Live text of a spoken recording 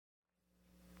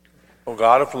O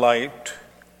God of light,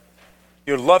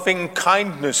 your loving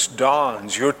kindness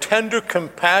dawns, your tender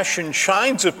compassion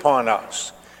shines upon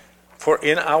us. For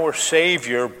in our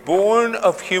Savior, born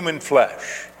of human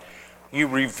flesh, you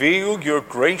reveal your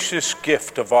gracious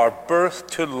gift of our birth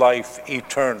to life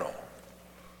eternal.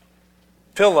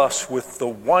 Fill us with the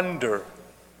wonder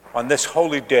on this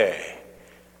holy day,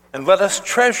 and let us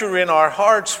treasure in our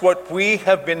hearts what we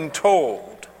have been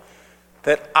told,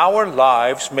 that our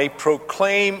lives may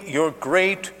proclaim your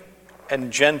great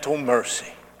and gentle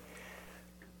mercy.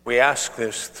 We ask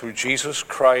this through Jesus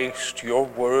Christ, your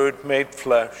Word made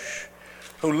flesh,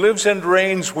 who lives and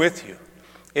reigns with you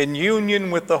in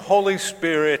union with the Holy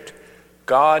Spirit,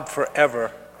 God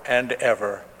forever and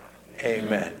ever.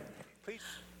 Amen.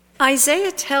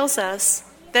 Isaiah tells us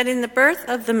that in the birth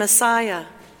of the Messiah,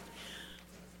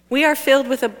 we are filled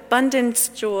with abundant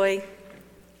joy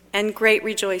and great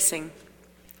rejoicing.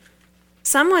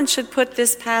 Someone should put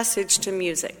this passage to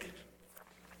music.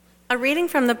 A reading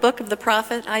from the book of the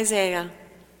prophet Isaiah.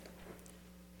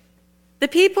 The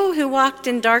people who walked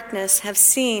in darkness have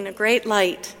seen a great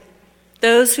light.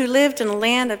 Those who lived in a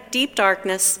land of deep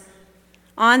darkness,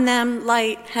 on them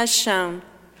light has shone.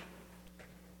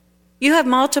 You have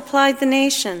multiplied the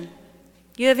nation.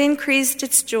 You have increased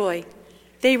its joy.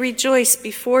 They rejoice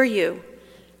before you,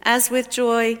 as with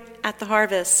joy at the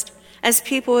harvest, as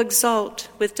people exult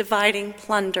with dividing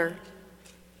plunder.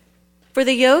 For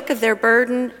the yoke of their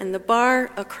burden and the bar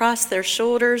across their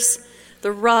shoulders,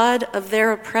 the rod of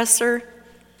their oppressor,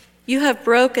 you have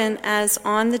broken as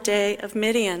on the day of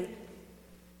Midian.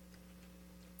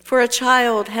 For a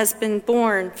child has been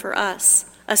born for us,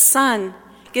 a son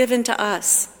given to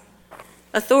us.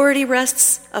 Authority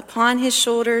rests upon his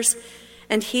shoulders,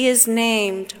 and he is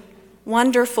named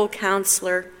Wonderful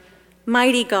Counselor,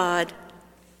 Mighty God,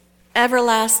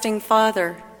 Everlasting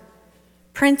Father,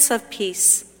 Prince of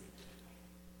Peace.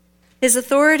 His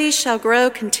authority shall grow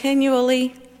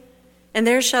continually, and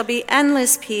there shall be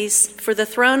endless peace for the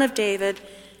throne of David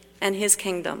and his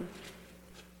kingdom.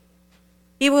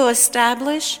 He will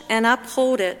establish and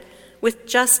uphold it with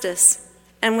justice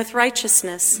and with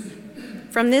righteousness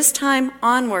from this time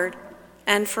onward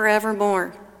and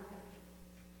forevermore.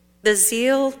 The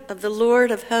zeal of the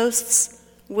Lord of hosts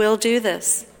will do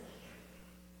this.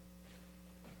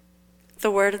 The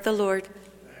word of the Lord.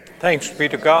 Thanks be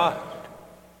to God.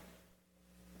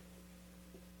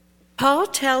 Paul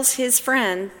tells his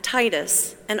friend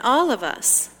Titus and all of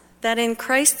us that in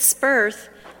Christ's birth,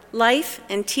 life,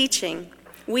 and teaching,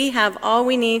 we have all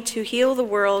we need to heal the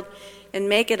world and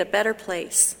make it a better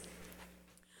place.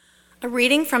 A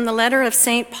reading from the letter of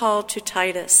St. Paul to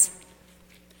Titus.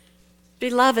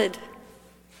 Beloved,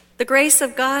 the grace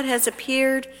of God has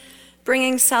appeared,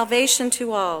 bringing salvation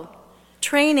to all,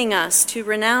 training us to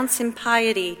renounce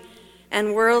impiety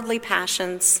and worldly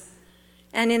passions,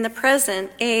 and in the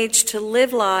present age to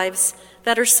live lives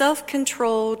that are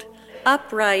self-controlled,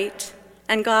 upright,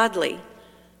 and godly,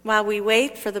 while we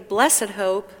wait for the blessed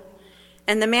hope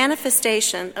and the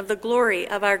manifestation of the glory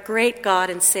of our great God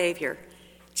and Savior,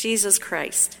 Jesus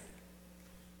Christ.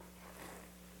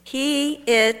 He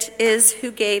it is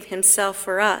who gave himself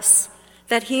for us,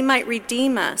 that he might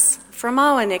redeem us from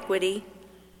all iniquity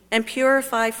and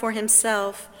purify for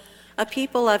himself a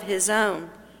people of his own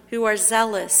who are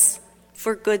zealous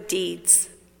for good deeds.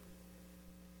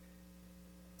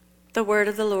 The word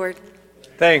of the Lord.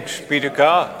 Thanks be to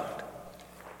God.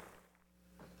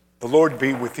 The Lord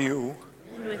be with you.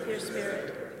 And with your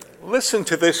spirit. Listen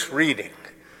to this reading.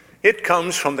 It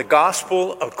comes from the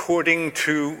Gospel according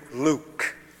to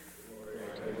Luke.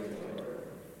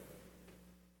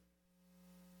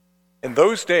 In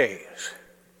those days,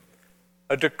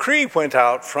 a decree went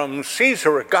out from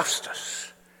Caesar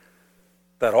Augustus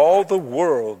that all the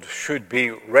world should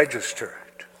be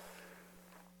registered.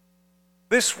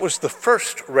 This was the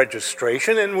first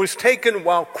registration and was taken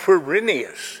while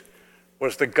Quirinius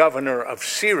was the governor of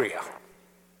Syria.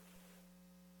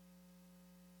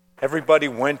 Everybody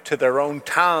went to their own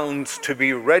towns to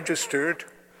be registered.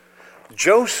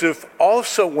 Joseph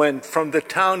also went from the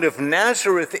town of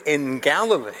Nazareth in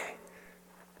Galilee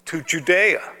to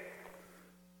Judea,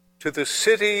 to the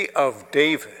city of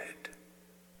David,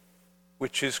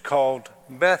 which is called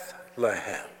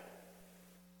Bethlehem,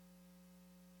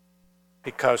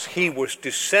 because he was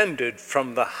descended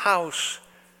from the house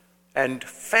and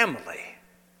family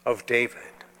of David.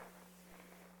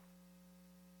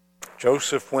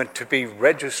 Joseph went to be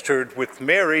registered with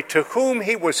Mary, to whom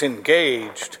he was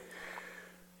engaged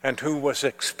and who was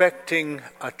expecting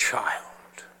a child.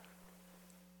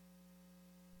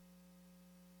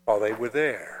 While they were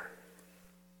there,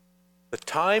 the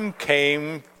time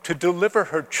came to deliver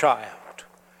her child.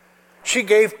 She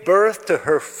gave birth to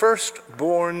her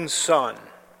firstborn son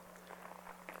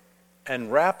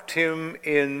and wrapped him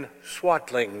in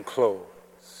swaddling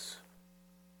clothes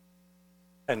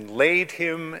and laid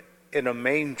him in a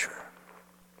manger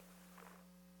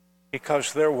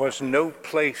because there was no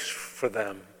place for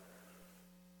them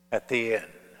at the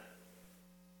inn.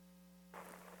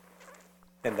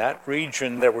 In that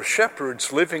region, there were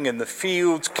shepherds living in the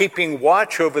fields, keeping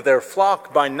watch over their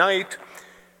flock by night.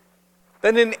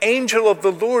 Then an angel of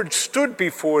the Lord stood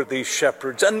before these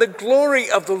shepherds, and the glory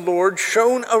of the Lord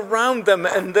shone around them,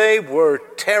 and they were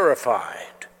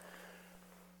terrified.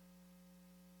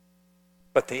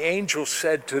 But the angel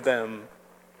said to them,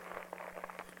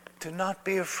 "Do not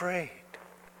be afraid,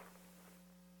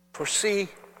 for see,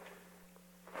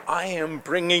 I am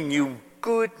bringing you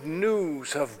good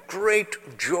news of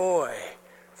great joy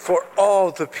for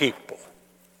all the people.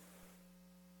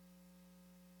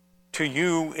 To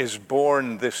you is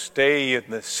born this day in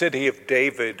the city of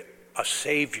David a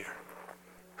Savior,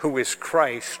 who is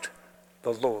Christ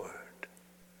the Lord.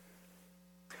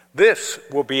 This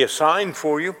will be a sign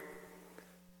for you.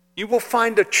 You will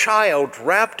find a child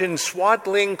wrapped in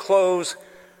swaddling clothes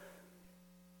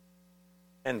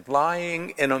and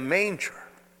lying in a manger."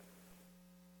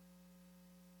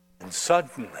 And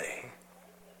suddenly,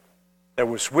 there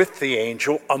was with the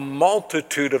angel a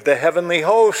multitude of the heavenly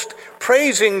host,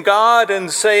 praising God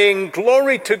and saying,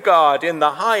 "Glory to God in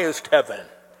the highest heaven,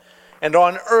 and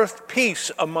on earth peace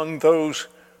among those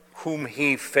whom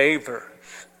he favors."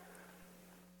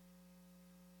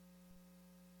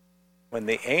 When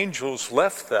the angels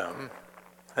left them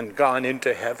and gone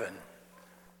into heaven,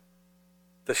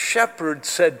 the shepherds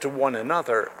said to one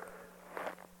another,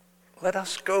 "Let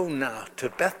us go now to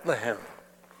Bethlehem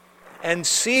and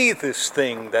see this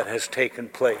thing that has taken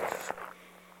place,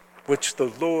 which the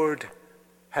Lord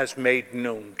has made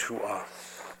known to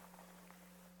us."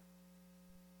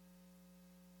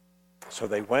 So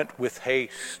they went with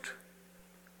haste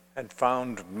and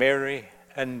found Mary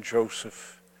and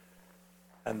Joseph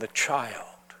and the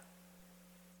child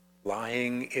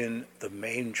lying in the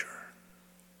manger.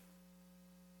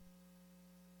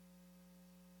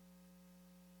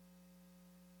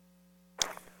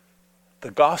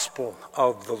 The Gospel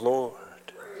of the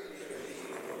Lord.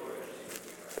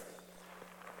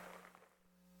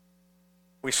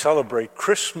 We celebrate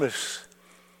Christmas,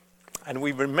 and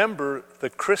we remember the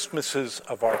Christmases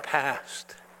of our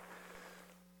past.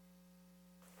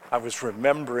 I was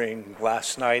remembering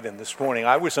last night and this morning,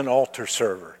 I was an altar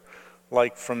server,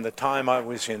 like from the time I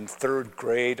was in third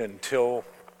grade until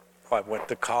I went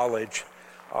to college.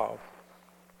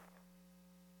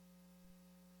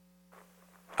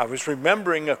 I was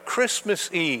remembering a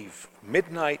Christmas Eve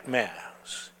midnight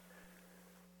mass,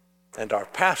 and our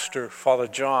pastor, Father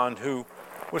John, who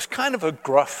was kind of a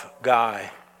gruff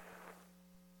guy,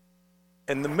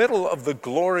 in the middle of the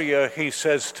Gloria, he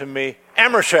says to me,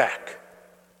 "Amershak."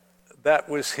 That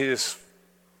was his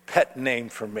pet name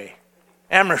for me.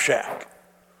 "Amershak,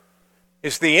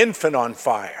 is the infant on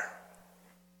fire?"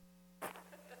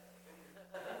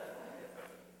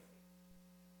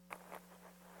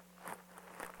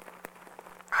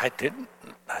 I didn't.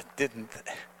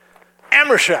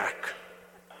 "Amershak,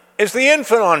 is the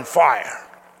infant on fire?"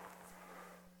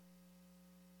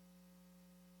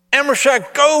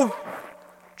 "Amershak, go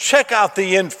check out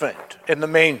the infant in the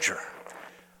manger."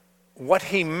 What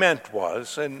he meant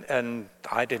was, and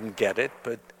I didn't get it,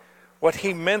 but what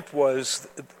he meant was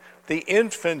the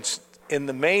infant in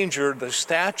the manger, the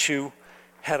statue,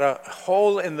 had a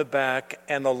hole in the back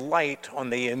and a light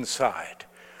on the inside.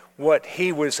 What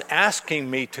he was asking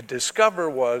me to discover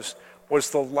was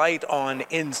the light on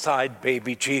inside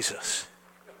baby Jesus.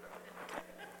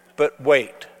 But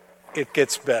wait, it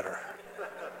gets better.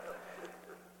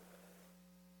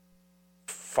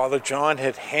 Father John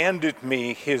had handed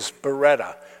me his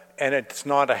Beretta, and it's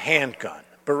not a handgun.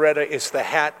 Beretta is the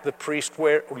hat the priest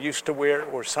used to wear,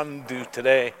 or some do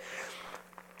today.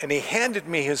 And he handed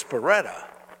me his Beretta,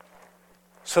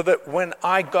 so that when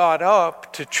I got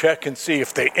up to check and see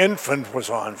if the infant was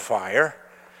on fire,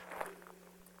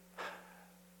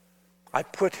 I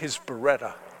put his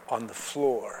Beretta on the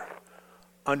floor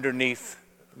underneath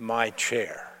my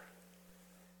chair.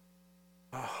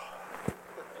 Oh.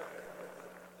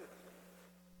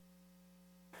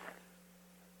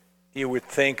 You would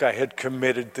think I had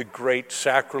committed the great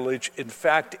sacrilege. In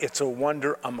fact, it's a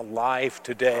wonder I'm alive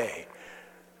today,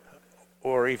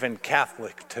 or even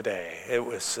Catholic today. It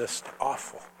was just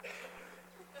awful.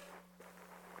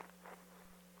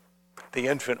 The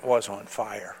infant was on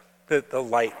fire. The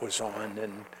light was on,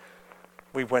 and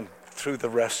we went through the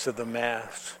rest of the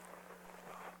Mass.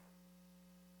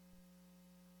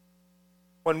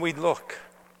 When we look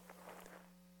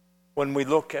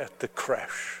at the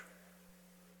creche,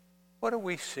 what do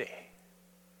we see?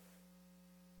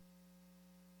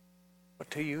 What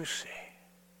do you see?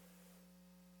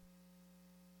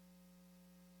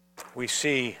 We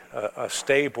see a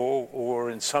stable, or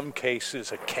in some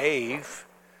cases a cave.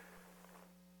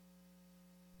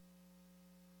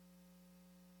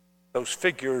 Those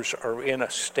figures are in a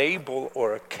stable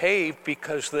or a cave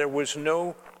because there was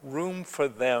no room for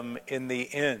them in the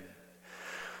inn.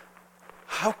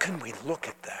 How can we look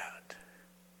at that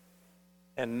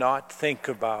and not think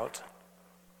about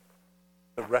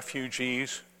the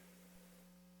refugees,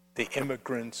 the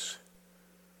immigrants,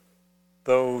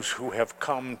 those who have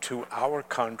come to our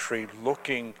country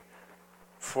looking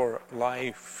for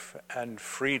life and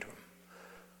freedom?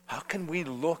 How can we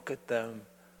look at them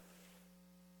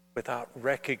without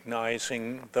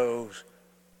recognizing those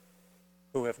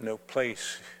who have no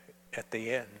place at the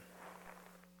inn?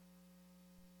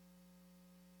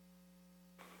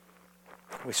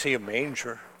 We see a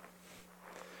manger.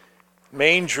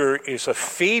 Manger is a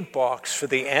feed box for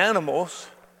the animals.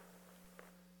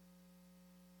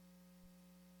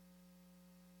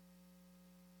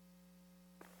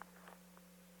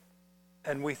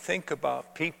 And we think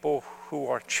about people who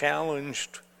are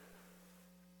challenged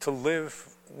to live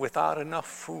without enough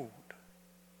food.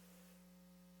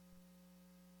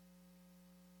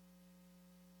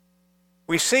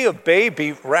 We see a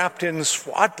baby wrapped in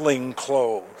swaddling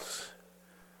clothes.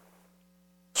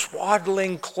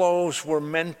 Swaddling clothes were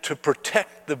meant to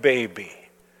protect the baby.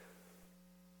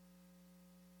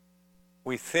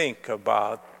 We think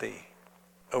about the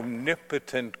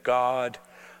omnipotent God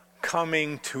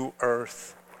coming to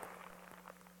earth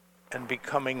and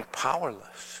becoming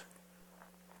powerless,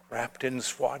 wrapped in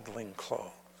swaddling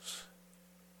clothes.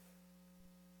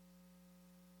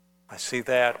 I see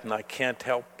that and I can't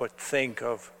help but think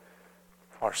of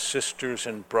our sisters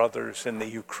and brothers in the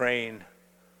Ukraine.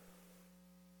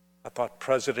 I thought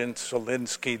President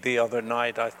Zelensky the other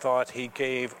night, I thought he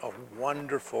gave a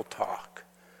wonderful talk,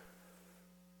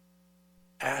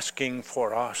 asking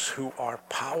for us who are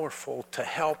powerful to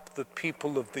help the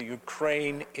people of the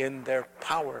Ukraine in their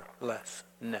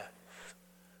powerlessness.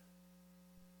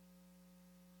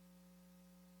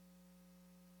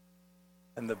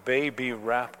 And the baby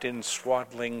wrapped in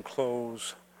swaddling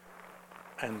clothes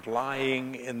and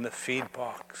lying in the feed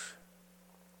box.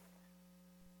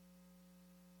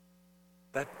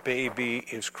 That baby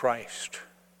is Christ,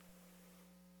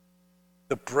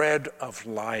 the bread of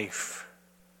life,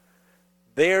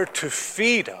 there to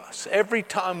feed us every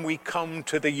time we come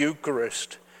to the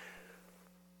Eucharist,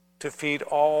 to feed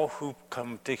all who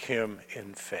come to him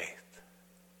in faith.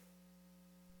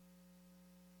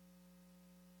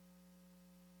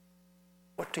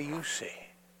 What do you see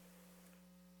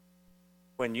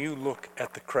when you look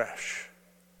at the creche?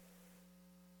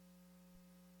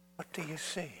 What do you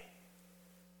see?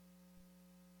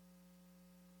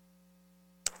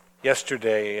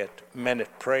 Yesterday at Men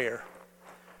at Prayer,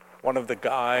 one of the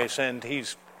guys, and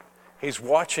he's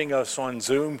watching us on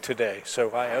Zoom today,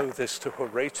 so I owe this to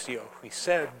Horatio. He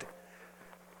said,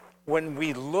 when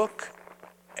we look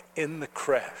in the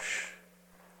creche,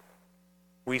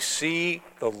 we see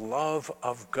the love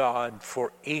of God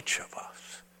for each of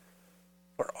us,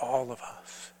 for all of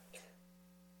us,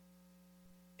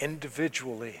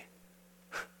 individually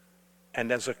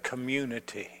and as a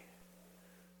community.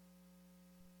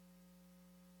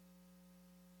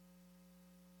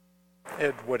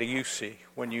 Ed, what do you see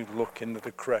when you look into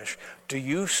the creche? Do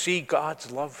you see God's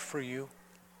love for you?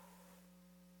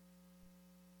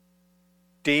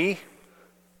 Dee,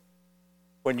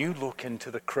 when you look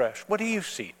into the creche, what do you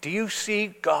see? Do you see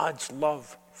God's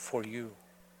love for you?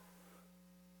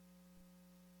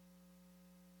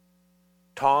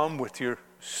 Tom, with your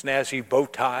snazzy bow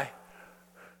tie,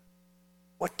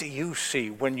 what do you see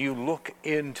when you look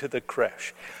into the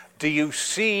creche? Do you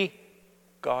see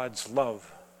God's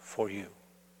love for you?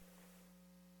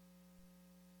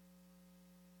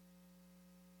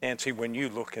 Nancy, when you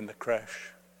look in the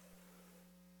creche,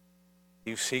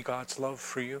 do you see God's love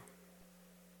for you?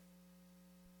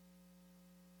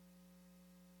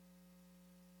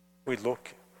 We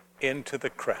look into the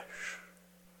creche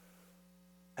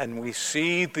and we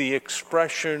see the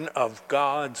expression of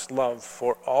God's love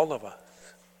for all of us.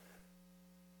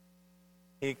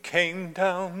 He came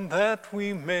down that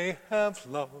we may have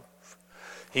love.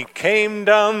 He came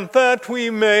down that we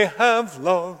may have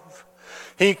love.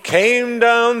 He came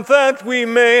down that we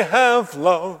may have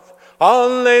love.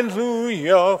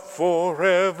 Alleluia,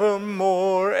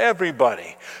 forevermore.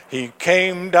 Everybody. He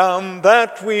came down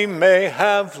that we may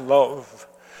have love.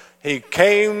 He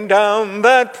came down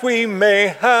that we may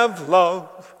have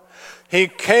love. He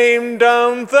came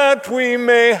down that we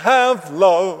may have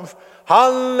love.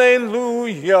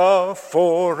 Hallelujah,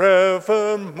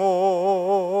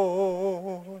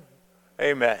 forevermore.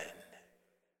 Amen.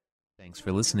 Thanks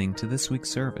for listening to this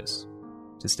week's service.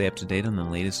 To stay up to date on the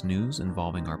latest news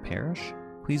involving our parish,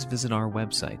 please visit our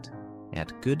website at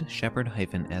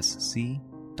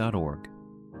goodshepherd-sc.org.